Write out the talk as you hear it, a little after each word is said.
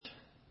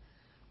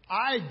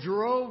I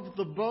drove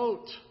the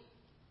boat.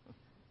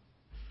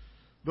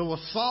 The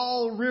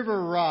LaSalle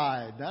River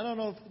Ride. I don't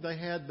know if they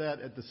had that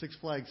at the Six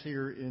Flags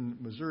here in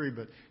Missouri,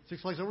 but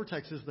Six Flags over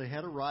Texas, they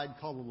had a ride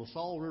called the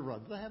LaSalle River Ride.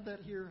 Do they have that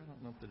here? I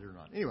don't know if they did or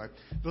not. Anyway,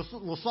 the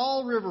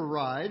LaSalle River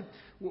Ride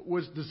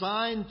was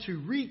designed to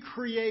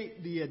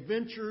recreate the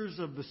adventures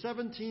of the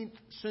 17th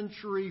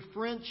century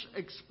French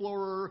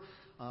explorer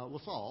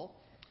LaSalle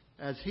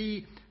as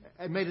he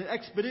made an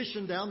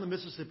expedition down the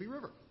Mississippi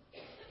River.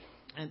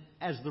 And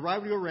as the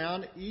ride would go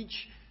around, each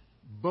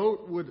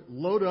boat would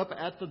load up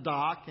at the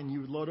dock, and you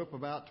would load up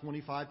about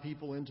 25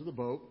 people into the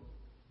boat.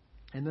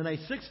 And then a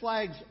Six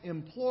Flags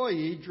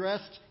employee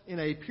dressed in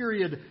a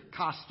period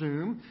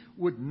costume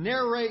would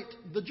narrate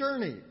the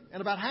journey.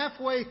 And about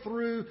halfway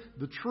through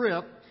the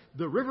trip,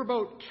 the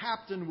riverboat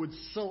captain would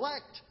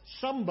select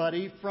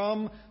somebody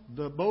from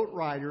the boat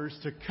riders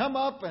to come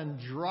up and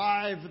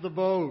drive the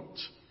boat.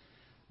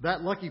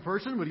 That lucky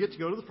person would get to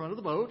go to the front of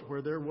the boat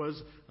where there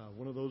was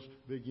one of those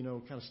big,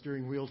 kind of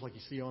steering wheels like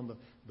you see on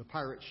the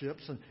pirate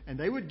ships. And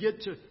they would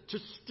get to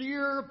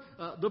steer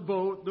the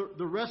boat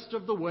the rest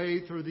of the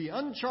way through the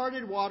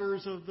uncharted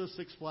waters of the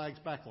Six Flags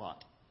backlot.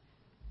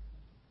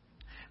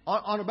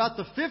 On about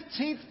the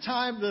 15th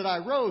time that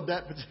I rode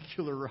that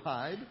particular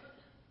ride,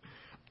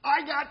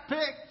 I got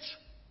picked.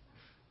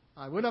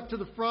 I went up to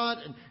the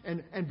front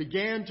and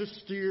began to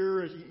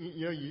steer.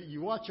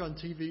 You watch on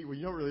TV where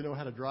you don't really know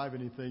how to drive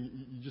anything.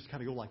 You just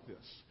kind of go like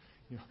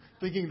this,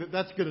 thinking that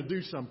that's going to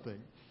do something.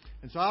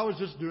 And so I was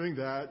just doing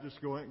that,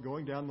 just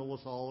going down the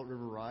LaSalle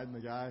River Ride, and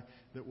the guy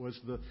that was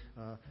the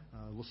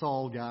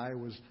LaSalle guy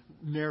was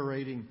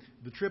narrating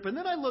the trip. And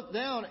then I looked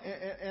down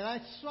and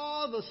I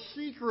saw the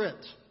secret.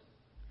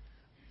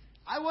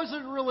 I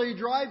wasn't really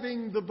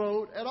driving the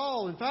boat at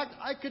all. In fact,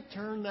 I could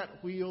turn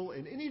that wheel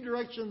in any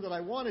direction that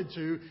I wanted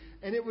to,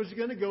 and it was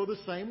going to go the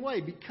same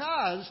way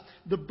because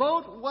the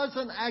boat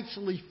wasn't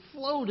actually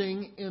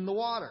floating in the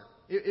water.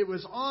 It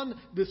was on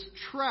this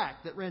track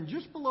that ran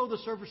just below the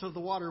surface of the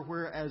water,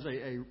 where as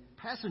a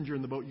passenger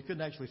in the boat, you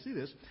couldn't actually see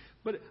this.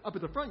 But up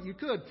at the front, you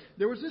could.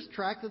 There was this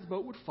track that the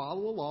boat would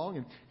follow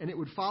along, and it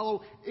would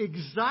follow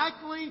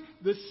exactly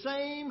the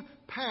same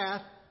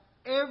path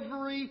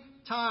every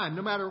time.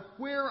 No matter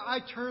where I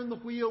turned the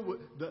wheel,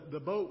 the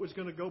boat was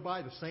going to go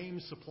by the same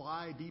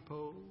supply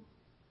depot,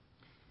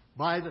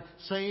 by the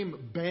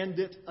same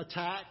bandit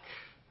attack,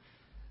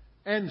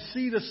 and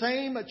see the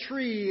same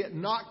tree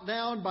knocked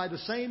down by the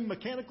same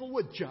mechanical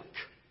woodchuck.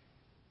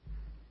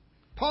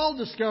 Paul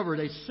discovered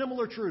a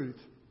similar truth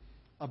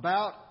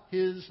about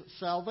his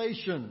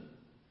salvation.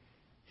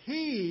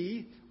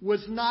 He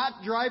was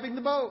not driving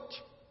the boat.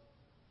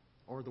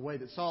 Or the way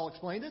that Saul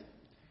explained it,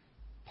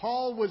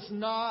 Paul was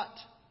not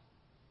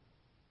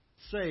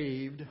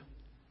saved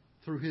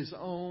through his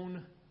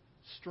own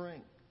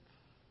strength.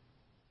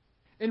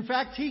 In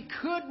fact, he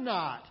could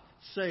not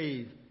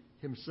save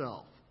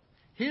himself.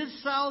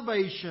 His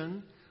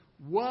salvation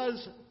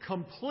was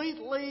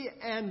completely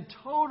and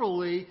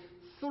totally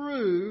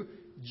through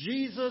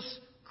Jesus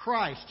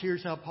Christ.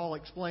 Here's how Paul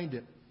explained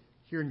it.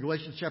 Here in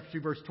Galatians chapter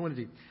 2, verse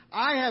 20.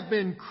 I have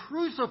been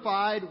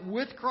crucified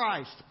with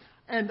Christ,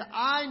 and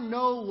I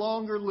no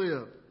longer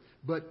live,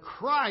 but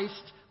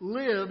Christ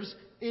lives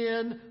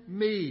in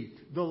me.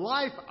 The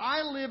life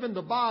I live in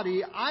the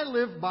body, I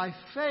live by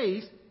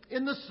faith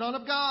in the Son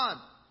of God,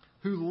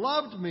 who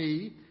loved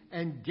me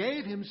and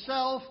gave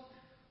himself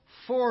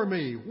for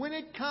me. When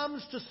it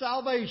comes to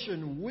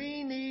salvation,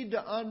 we need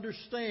to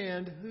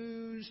understand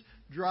who's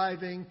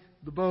driving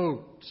the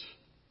boat.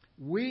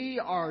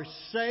 We are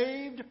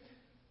saved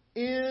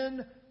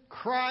in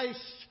Christ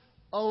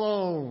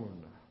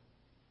alone.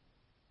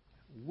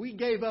 We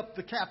gave up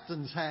the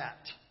captain's hat.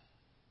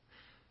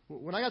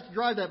 When I got to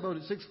drive that boat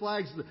at Six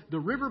Flags, the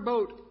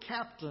riverboat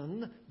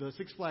captain, the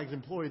Six Flags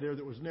employee there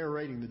that was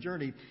narrating the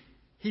journey,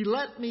 he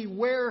let me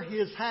wear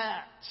his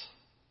hat.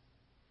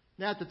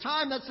 Now, at the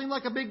time, that seemed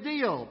like a big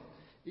deal,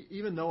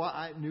 even though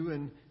I knew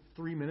in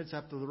 3 minutes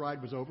after the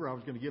ride was over, I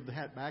was going to give the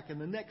hat back, and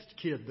the next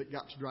kid that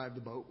got to drive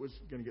the boat was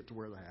going to get to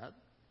wear the hat.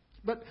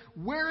 But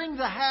wearing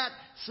the hat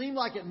seemed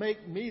like it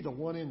made me the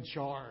one in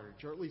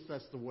charge, or at least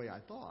that's the way I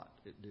thought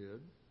it did.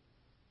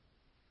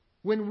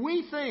 When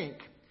we think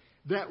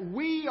that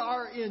we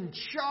are in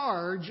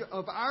charge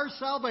of our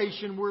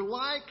salvation, we're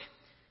like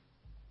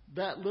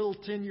that little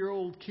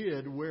 10-year-old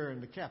kid wearing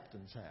the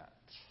captain's hat.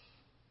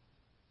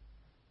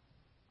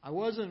 I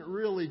wasn't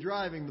really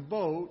driving the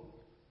boat,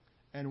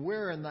 and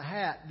wearing the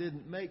hat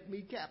didn't make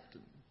me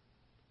captain.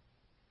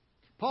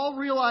 Paul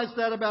realized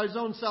that about his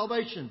own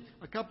salvation.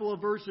 A couple of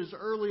verses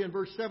early in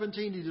verse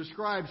 17, he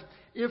describes,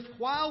 if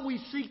while we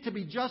seek to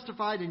be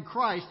justified in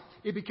Christ,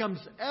 it becomes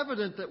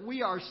evident that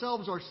we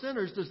ourselves are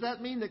sinners, does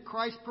that mean that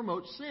Christ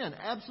promotes sin?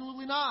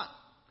 Absolutely not.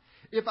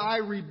 If I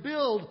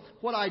rebuild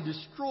what I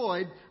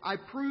destroyed, I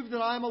prove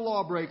that I'm a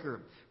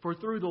lawbreaker. For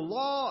through the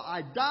law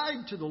I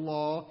died to the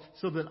law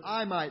so that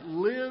I might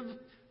live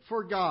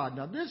for God.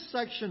 Now this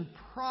section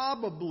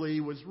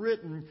probably was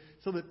written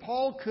so that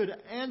Paul could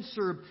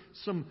answer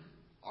some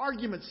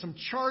arguments, some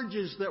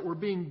charges that were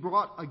being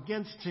brought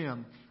against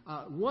him.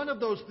 One of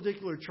those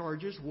particular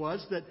charges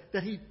was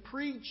that he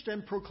preached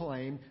and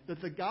proclaimed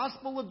that the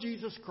gospel of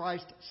Jesus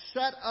Christ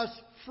set us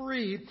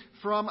free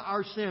from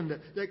our sin,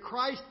 that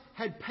Christ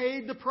had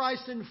paid the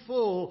price in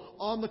full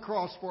on the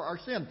cross for our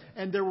sin.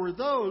 And there were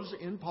those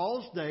in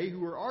Paul's day who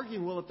were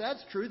arguing, well, if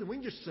that's true, then we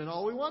can just sin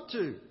all we want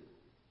to.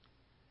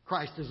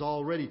 Christ has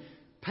already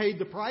paid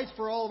the price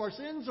for all of our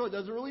sins, so it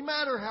doesn't really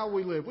matter how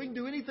we live. We can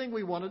do anything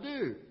we want to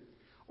do.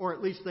 Or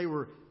at least they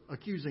were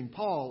accusing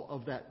Paul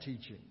of that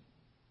teaching.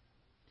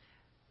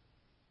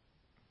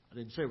 I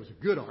didn't say it was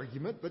a good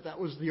argument, but that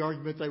was the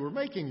argument they were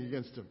making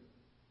against him.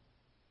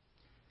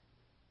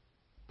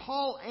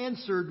 Paul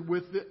answered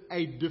with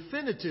a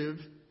definitive,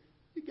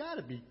 "You got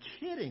to be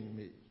kidding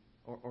me."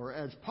 Or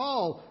as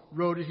Paul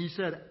wrote it, he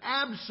said,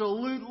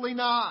 "Absolutely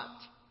not."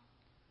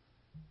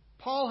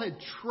 Paul had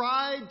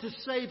tried to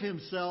save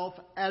himself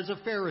as a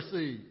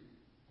Pharisee.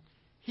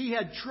 He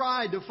had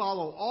tried to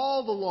follow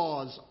all the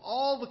laws,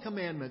 all the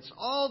commandments,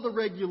 all the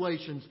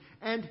regulations,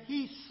 and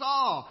he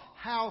saw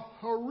how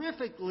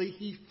horrifically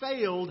he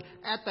failed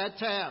at that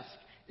task.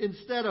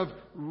 Instead of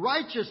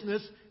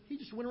righteousness, he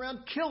just went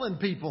around killing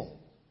people.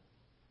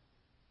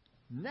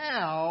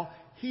 Now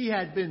he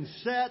had been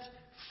set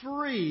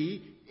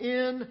free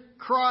in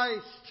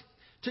Christ.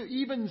 To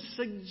even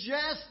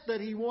suggest that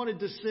he wanted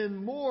to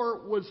sin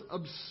more was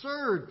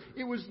absurd.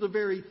 It was the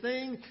very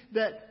thing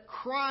that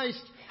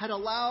Christ had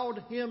allowed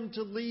him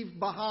to leave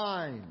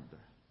behind.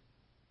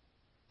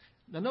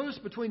 Now notice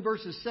between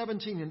verses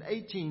 17 and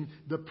 18,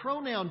 the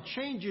pronoun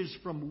changes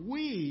from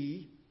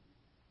we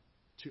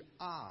to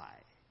I.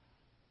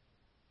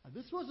 Now,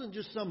 this wasn't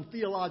just some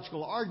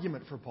theological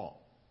argument for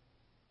Paul.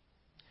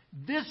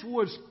 This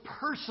was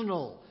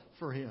personal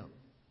for him.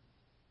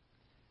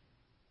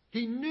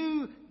 He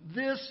knew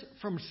this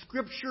from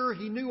Scripture.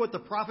 He knew what the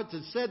prophets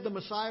had said the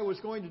Messiah was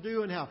going to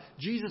do and how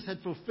Jesus had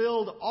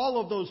fulfilled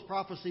all of those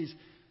prophecies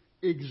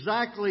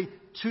exactly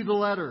to the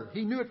letter.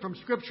 He knew it from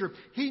Scripture.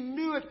 He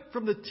knew it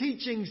from the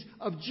teachings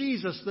of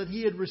Jesus that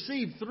he had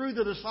received through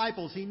the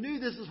disciples. He knew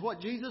this is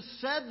what Jesus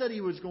said that he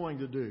was going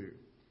to do.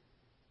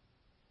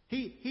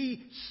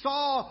 He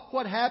saw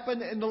what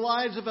happened in the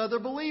lives of other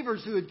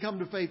believers who had come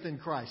to faith in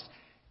Christ.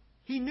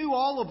 He knew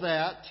all of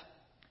that.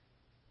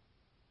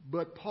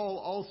 But Paul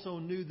also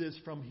knew this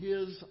from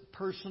his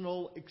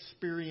personal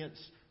experience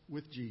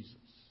with Jesus.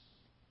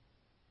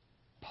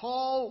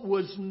 Paul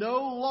was no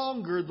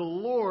longer the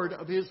Lord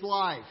of his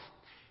life.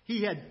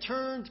 He had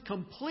turned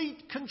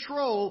complete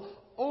control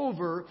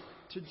over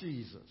to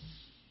Jesus.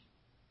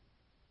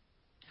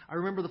 I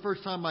remember the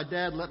first time my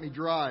dad let me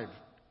drive.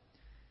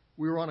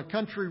 We were on a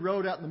country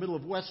road out in the middle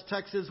of West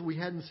Texas. We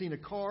hadn't seen a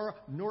car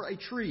nor a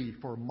tree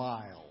for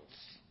miles.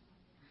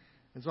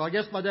 And so I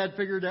guess my dad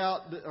figured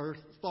out or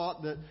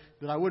thought that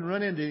I wouldn't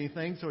run into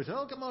anything. So he said,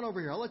 "Oh, come on over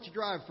here. I'll let you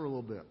drive for a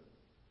little bit."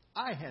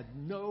 I had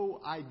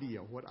no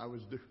idea what I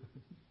was doing.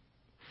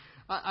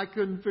 I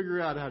couldn't figure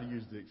out how to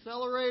use the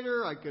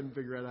accelerator. I couldn't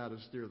figure out how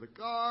to steer the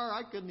car.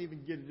 I couldn't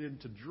even get it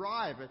into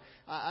drive.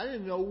 I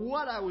didn't know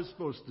what I was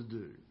supposed to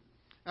do.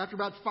 After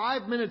about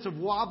 5 minutes of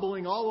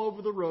wobbling all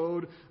over the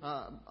road,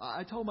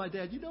 I told my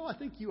dad, I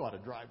think you ought to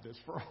drive this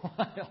for a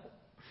while.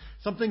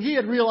 Something he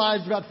had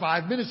realized about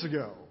 5 minutes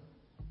ago.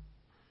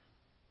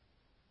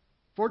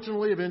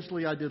 Fortunately,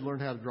 eventually I did learn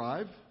how to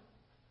drive.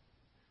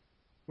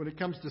 When it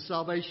comes to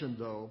salvation,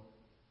 though,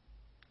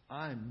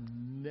 I'm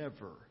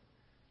never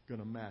going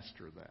to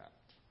master that.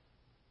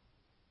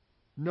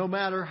 No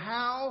matter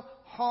how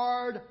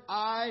hard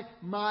I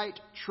might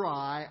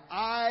try,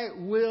 I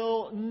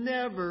will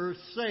never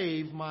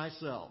save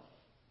myself.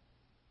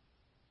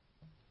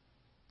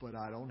 But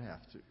I don't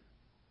have to.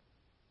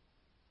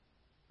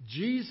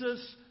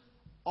 Jesus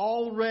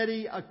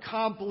already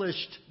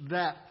accomplished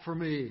that for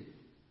me.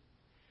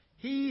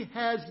 He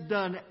has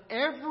done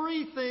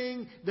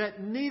everything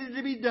that needed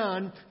to be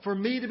done for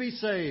me to be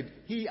saved.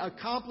 He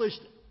accomplished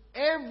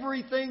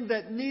everything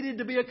that needed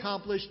to be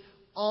accomplished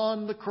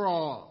on the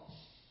cross.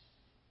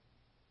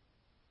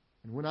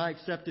 And when I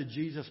accepted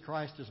Jesus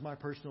Christ as my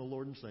personal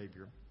Lord and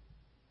Savior,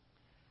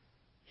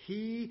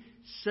 He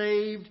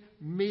saved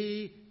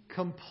me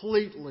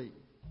completely.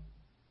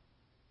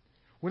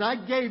 When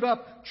I gave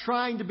up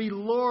trying to be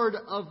Lord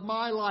of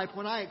my life,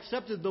 when I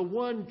accepted the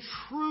one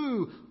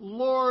true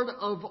Lord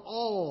of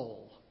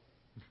all,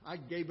 I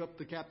gave up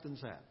the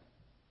captain's hat.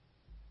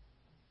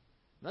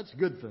 That's a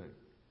good thing.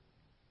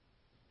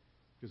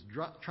 Because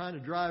trying to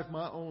drive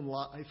my own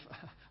life,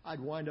 I'd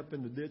wind up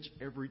in the ditch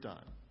every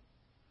time.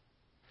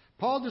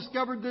 Paul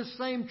discovered this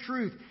same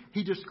truth.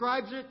 He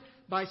describes it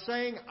by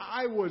saying,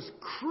 I was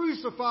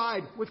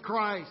crucified with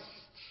Christ.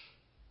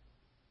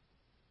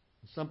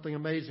 Something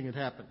amazing had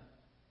happened.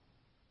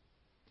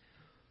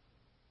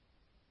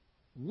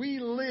 We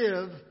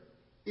live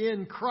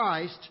in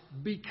Christ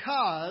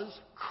because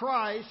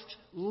Christ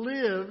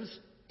lives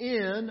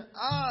in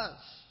us.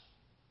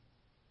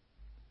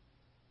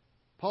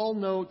 Paul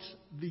notes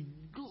the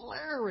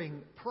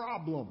glaring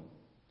problem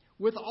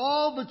with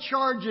all the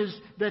charges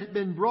that had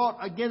been brought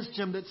against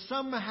him, that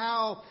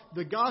somehow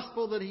the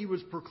gospel that he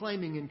was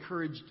proclaiming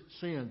encouraged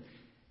sin.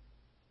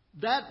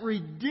 that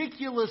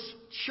ridiculous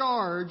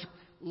charge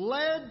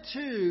led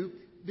to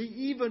the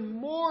even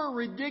more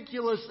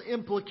ridiculous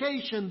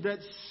implication that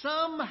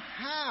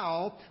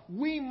somehow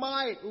we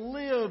might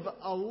live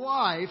a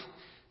life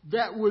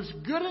that was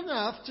good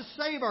enough to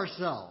save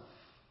ourselves.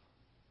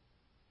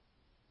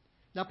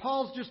 Now,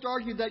 Paul's just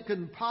argued that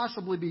couldn't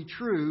possibly be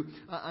true,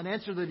 an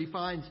answer that he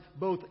finds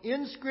both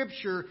in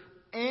Scripture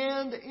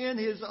and in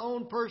his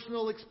own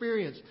personal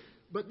experience.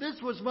 But this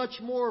was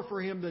much more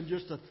for him than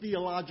just a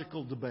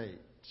theological debate.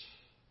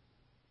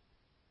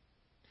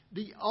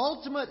 The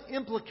ultimate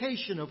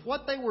implication of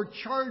what they were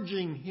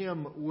charging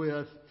him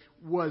with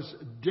was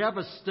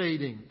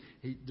devastating.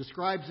 He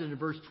describes it in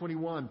verse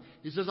 21.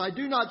 He says, I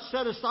do not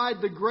set aside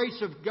the grace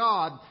of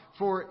God,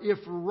 for if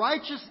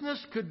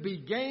righteousness could be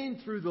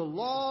gained through the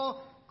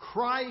law,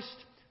 Christ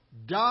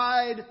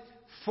died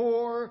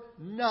for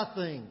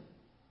nothing.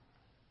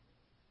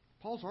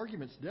 Paul's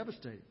argument's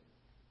devastating.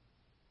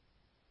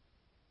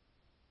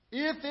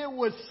 If it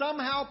was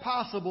somehow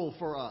possible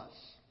for us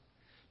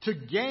to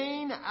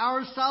gain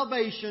our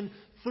salvation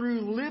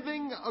through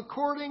living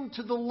according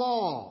to the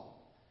law,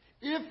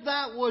 if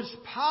that was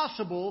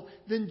possible,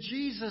 then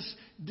Jesus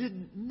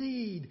didn't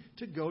need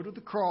to go to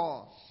the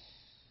cross.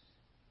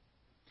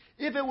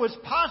 If it was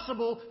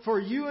possible for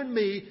you and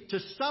me to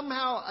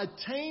somehow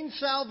attain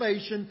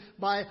salvation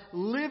by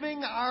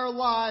living our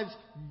lives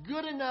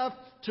good enough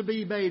to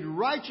be made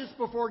righteous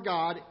before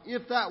God,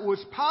 if that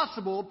was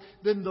possible,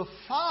 then the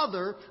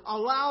Father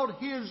allowed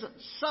His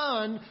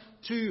Son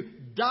to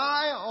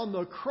die on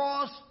the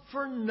cross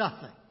for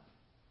nothing.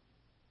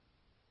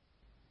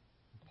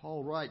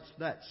 Paul writes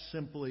that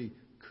simply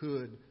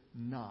could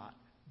not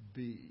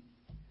be.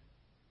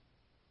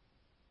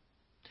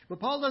 But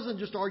Paul doesn't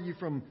just argue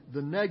from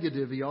the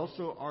negative, he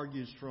also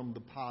argues from the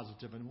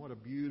positive. And what a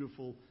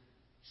beautiful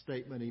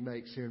statement he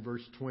makes here in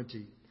verse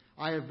 20.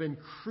 I have been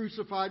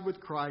crucified with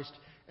Christ,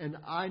 and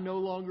I no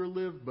longer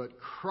live, but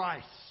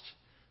Christ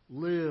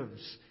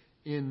lives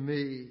in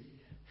me.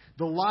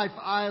 The life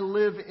I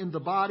live in the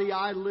body,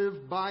 I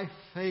live by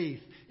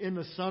faith in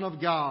the Son of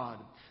God,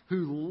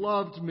 who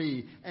loved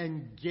me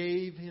and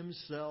gave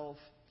Himself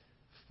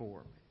for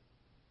me.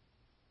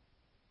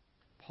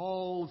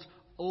 Paul's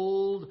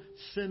old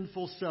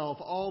sinful self,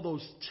 all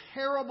those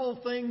terrible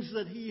things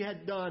that he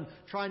had done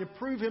trying to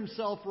prove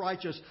himself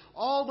righteous,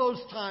 all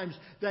those times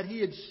that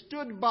he had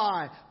stood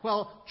by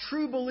while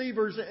true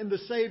believers in the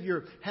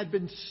Savior had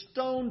been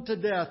stoned to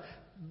death,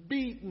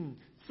 beaten,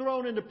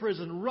 thrown into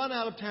prison, run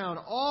out of town,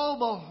 all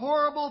the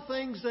horrible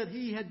things that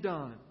he had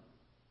done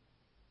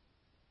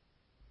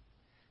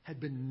had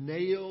been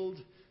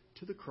nailed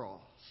to the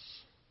cross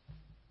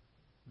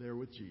there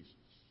with Jesus.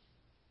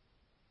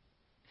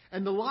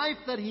 And the life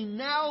that he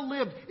now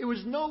lived, it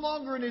was no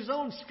longer in his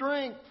own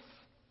strength.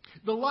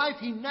 The life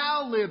he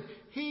now lived,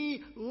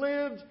 he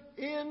lived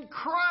in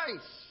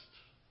Christ.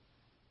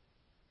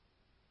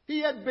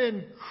 He had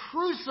been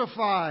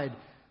crucified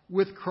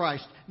with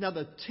Christ. Now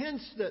the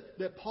tense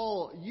that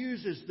Paul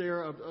uses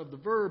there of the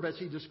verb as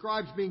he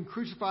describes being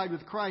crucified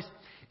with Christ,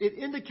 it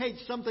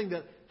indicates something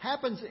that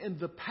happens in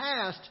the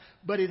past,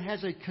 but it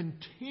has a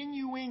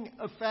continuing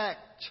effect.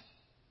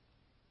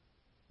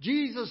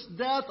 Jesus'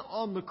 death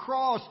on the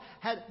cross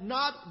had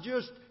not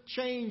just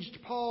changed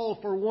Paul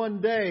for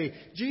one day.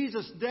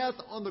 Jesus' death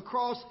on the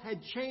cross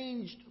had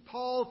changed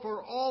Paul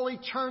for all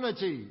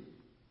eternity.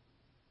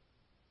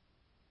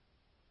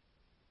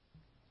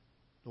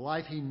 The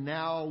life he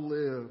now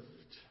lived.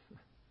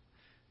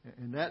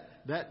 And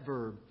that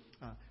verb,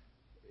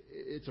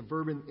 it's a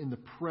verb in the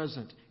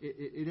present.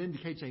 It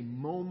indicates a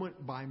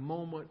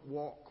moment-by-moment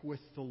walk with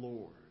the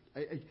Lord.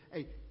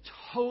 A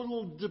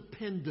total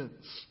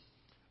dependence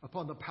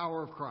upon the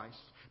power of Christ.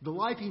 The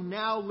life he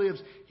now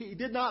lives, he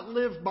did not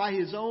live by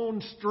his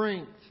own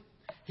strength.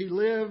 He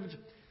lived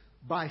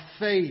by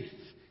faith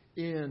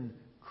in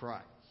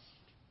Christ.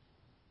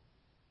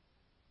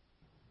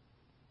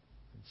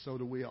 And so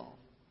do we all.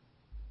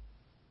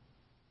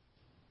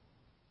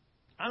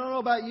 I don't know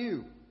about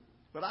you,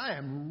 but I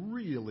am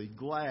really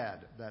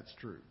glad that's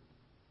true.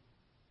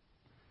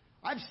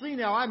 I've seen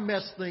how I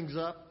mess things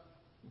up.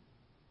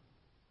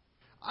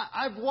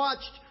 I've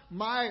watched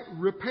my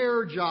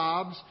repair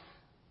jobs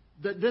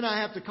that then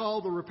I have to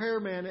call the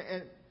repairman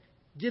and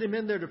get him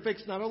in there to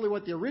fix not only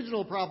what the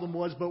original problem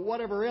was, but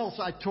whatever else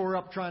I tore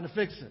up trying to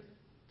fix it.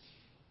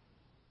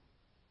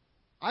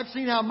 I've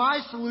seen how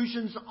my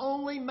solutions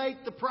only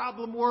make the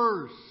problem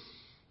worse.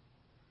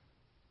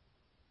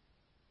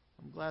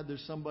 I'm glad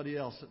there's somebody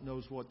else that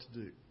knows what to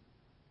do.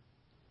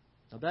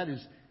 Now that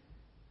is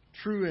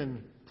true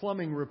in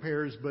plumbing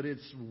repairs, but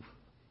it's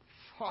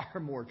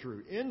far more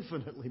true,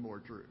 infinitely more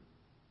true,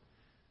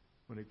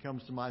 when it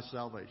comes to my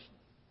salvation.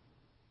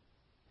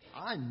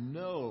 I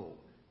know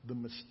the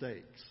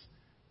mistakes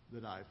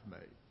that I've made.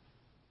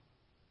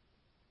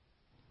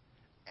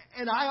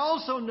 And I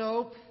also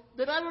know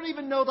that I don't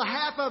even know the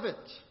half of it.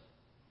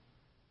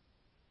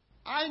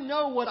 I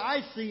know what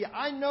I see.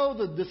 I know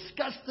the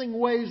disgusting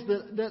ways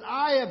that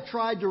I have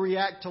tried to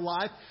react to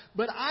life.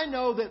 But I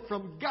know that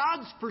from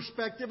God's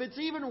perspective, it's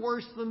even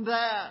worse than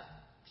that.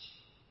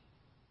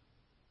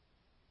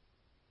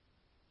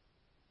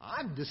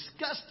 I'm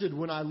disgusted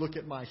when I look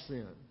at my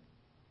sin.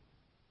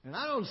 And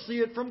I don't see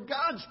it from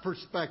God's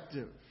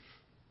perspective.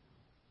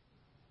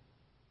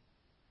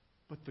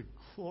 But the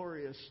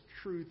glorious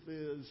truth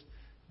is,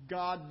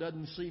 God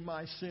doesn't see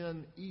my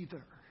sin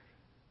either.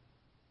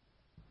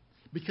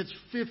 Because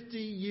 50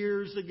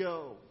 years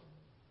ago,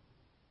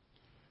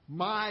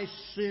 my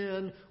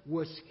sin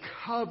was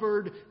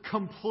covered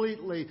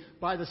completely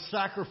by the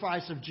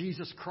sacrifice of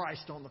Jesus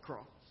Christ on the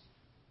cross.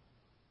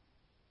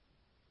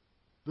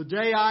 The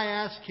day I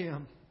asked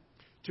Him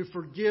to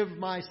forgive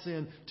my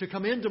sin, to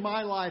come into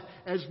my life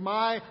as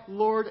my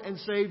Lord and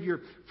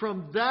Savior,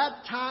 from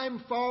that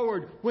time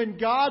forward, when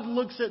God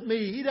looks at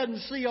me, He doesn't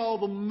see all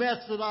the mess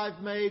that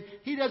I've made.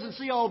 He doesn't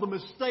see all the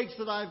mistakes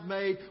that I've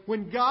made.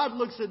 When God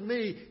looks at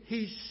me,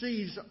 He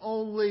sees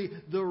only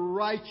the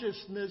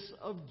righteousness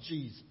of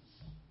Jesus.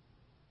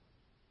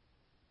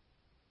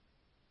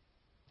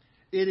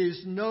 It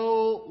is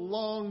no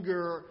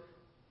longer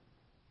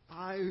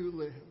I who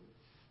live,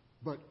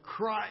 but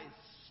Christ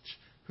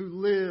who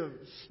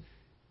lives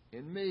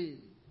in me.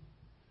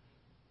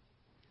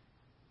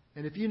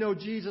 And if you know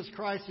Jesus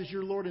Christ as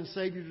your Lord and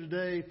Savior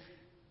today,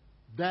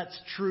 that's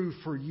true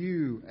for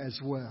you as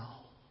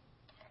well.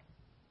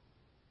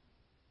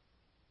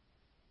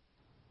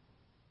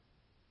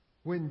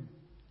 When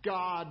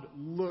God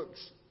looks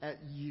at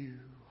you,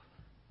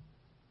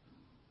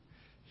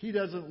 He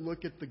doesn't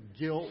look at the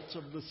guilt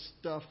of the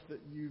stuff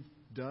that you've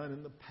done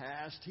in the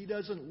past. He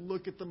doesn't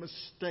look at the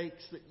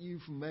mistakes that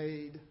you've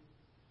made.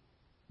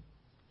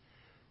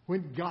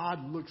 When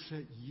God looks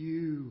at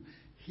you,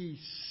 He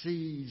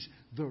sees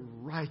the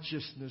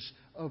righteousness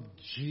of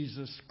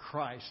Jesus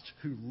Christ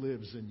who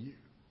lives in you.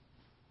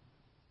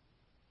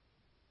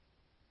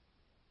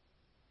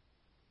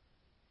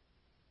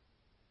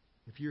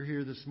 If you're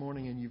here this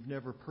morning and you've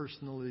never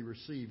personally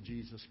received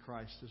Jesus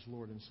Christ as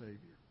Lord and Savior,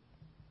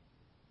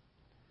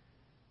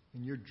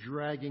 and you're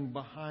dragging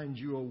behind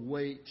you a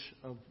weight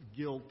of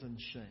guilt and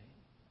shame,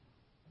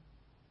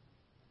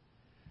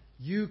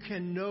 you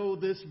can know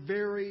this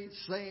very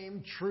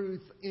same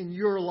truth in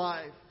your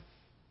life.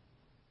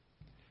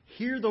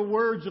 Hear the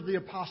words of the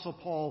Apostle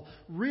Paul.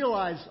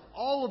 Realize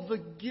all of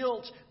the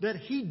guilt that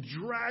he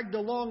dragged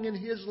along in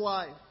his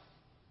life.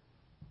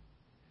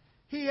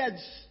 He had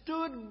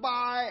stood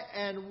by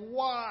and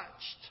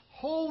watched,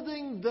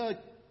 holding the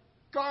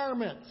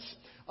garments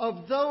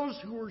of those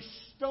who were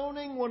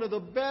stoning one of the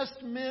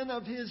best men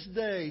of his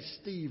day,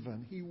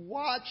 Stephen. He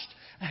watched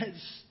as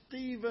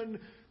Stephen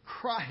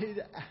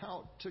cried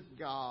out to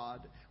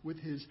God with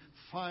his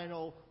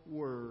final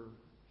words.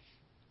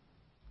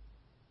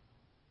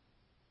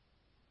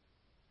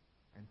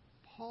 And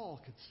Paul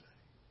could say,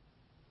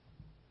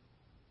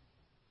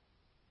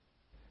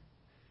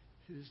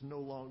 "It is no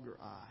longer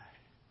I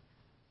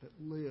that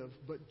live,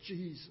 but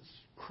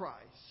Jesus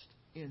Christ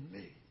in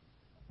me."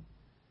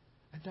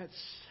 And that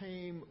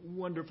same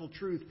wonderful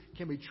truth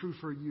can be true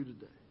for you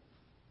today.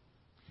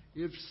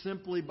 If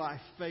simply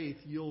by faith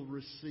you'll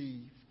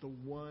receive the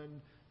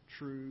one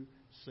true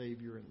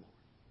Savior and Lord.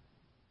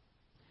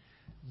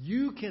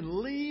 You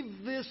can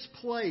leave this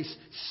place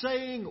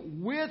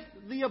saying with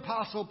the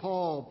Apostle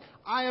Paul,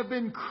 "I have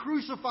been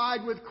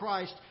crucified with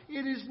Christ.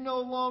 It is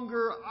no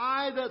longer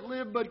I that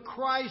live, but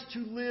Christ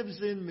who lives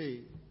in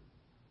me.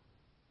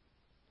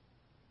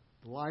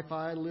 The life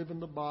I live in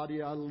the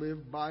body, I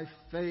live by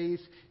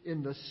faith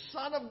in the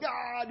Son of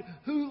God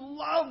who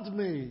loved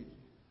me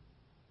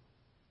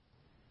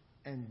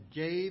and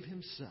gave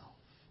Himself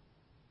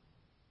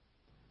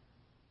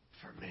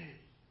for me."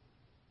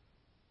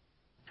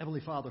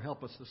 Heavenly Father,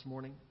 help us this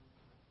morning.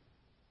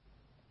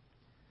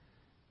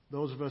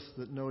 Those of us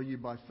that know You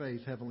by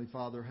faith, Heavenly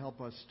Father,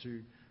 help us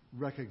to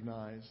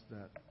recognize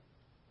that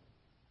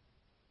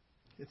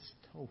it's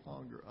no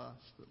longer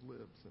us that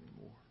lives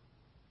anymore.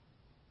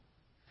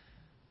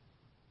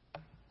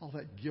 All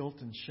that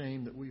guilt and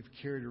shame that we've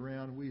carried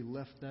around, we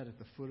left that at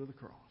the foot of the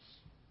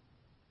cross.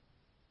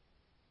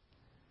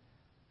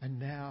 And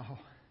now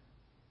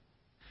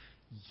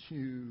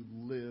You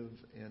live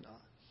in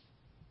us.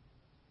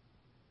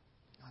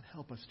 God,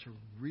 help us to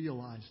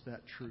realize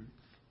that truth.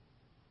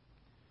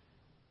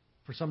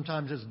 For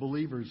sometimes as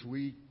believers,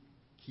 we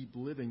keep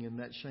living in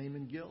that shame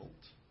and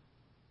guilt.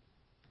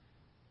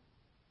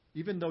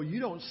 Even though You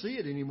don't see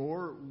it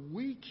anymore,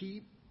 we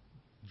keep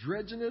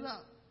dredging it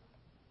up.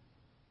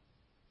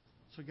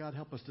 So God,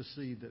 help us to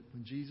see that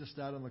when Jesus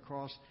died on the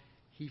cross,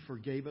 He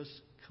forgave us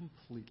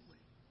completely.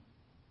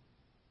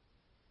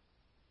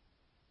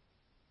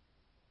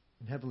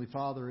 And Heavenly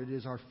Father, it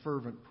is our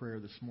fervent prayer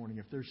this morning,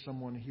 if there's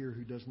someone here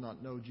who does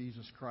not know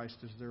Jesus Christ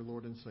as their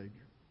Lord and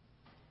Savior,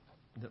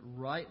 that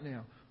right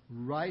now,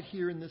 right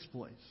here in this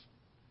place,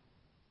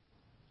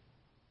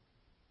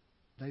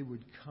 they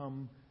would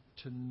come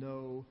to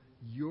know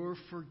Your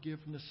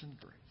forgiveness and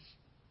grace.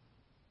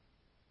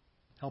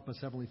 Help us,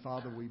 Heavenly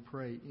Father, we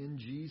pray in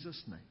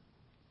Jesus' name.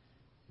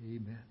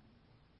 Amen.